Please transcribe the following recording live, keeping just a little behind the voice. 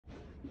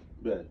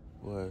Bet.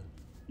 What?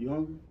 You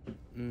hungry?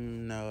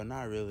 No,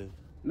 not really.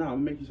 Nah, I'm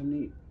gonna make you something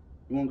to eat.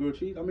 You want grilled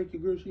cheese? I'll make you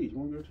grilled cheese. You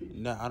want grilled cheese?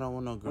 No, I don't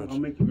want no grilled cheese.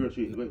 I'll make you grilled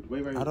cheese.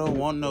 Wait right here. I don't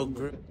want no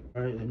grill.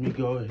 All right, let me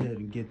go ahead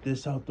and get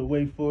this out the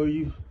way for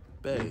you.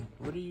 Babe,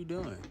 what are you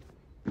doing?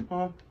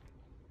 Huh?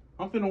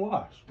 I'm finna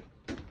wash.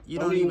 You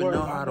don't even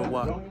know how to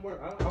wash.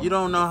 You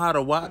don't know how to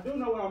I wash? do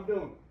know what I'm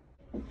doing.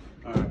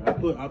 All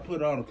right, I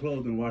put all the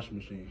clothes in the washing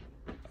machine.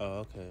 Oh,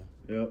 okay.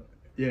 Yep.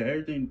 Yeah,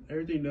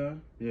 everything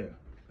done. Yeah.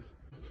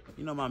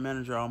 You know my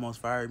manager almost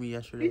fired me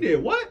yesterday. He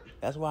did what?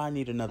 That's why I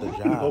need another I'm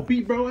gonna go job.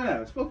 beat bro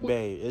ass.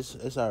 Babe,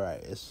 it's all right.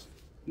 It's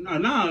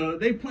Nah,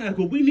 they playing.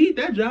 Cause we need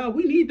that job.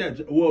 We need that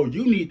job. Well,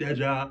 you need that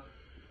job.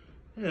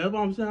 Yeah, that's what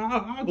I'm saying.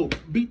 I'll go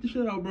beat the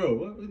shit out,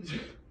 bro.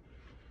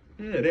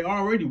 Yeah, they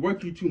already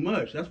work you too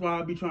much. That's why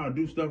I be trying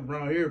to do stuff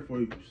around here for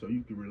you so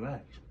you can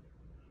relax.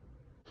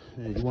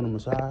 Hey, you want a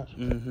massage?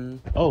 Mm-hmm.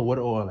 Oh, what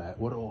oil at?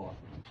 What oil?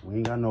 We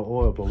ain't got no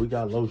oil, but we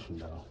got lotion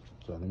though.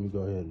 So let me go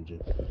ahead and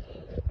just.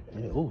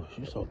 Yeah, oh,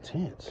 she's so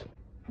tense.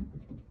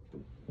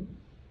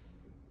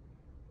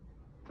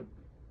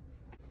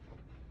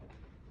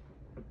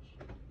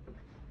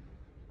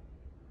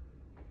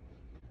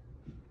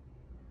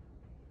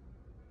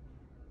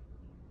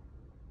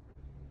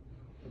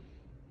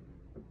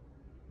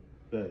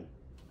 Hey.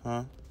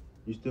 Huh?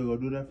 You still gonna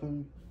do that for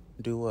me?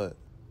 Do what?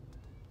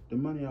 The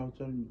money I was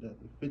telling you, that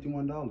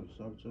 $51. I was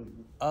telling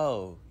you.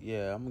 Oh,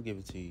 yeah, I'm gonna give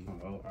it to you.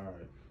 Oh, all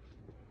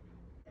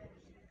right.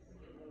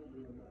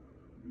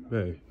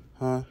 Hey.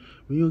 Huh?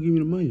 When you gonna give me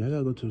the money? I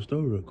gotta go to the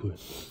store real quick.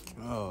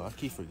 Oh, I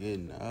keep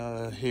forgetting.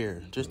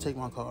 Here, just take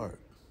my card.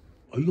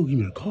 Oh, you gonna give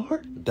me the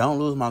card? Don't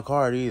lose my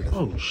card either.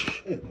 Oh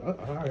shit! All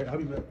right, I'll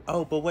be back.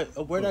 Oh, but wait,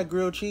 where that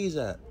grilled cheese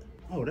at?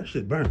 Oh, that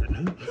shit burned.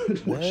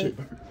 That What? shit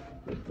burned.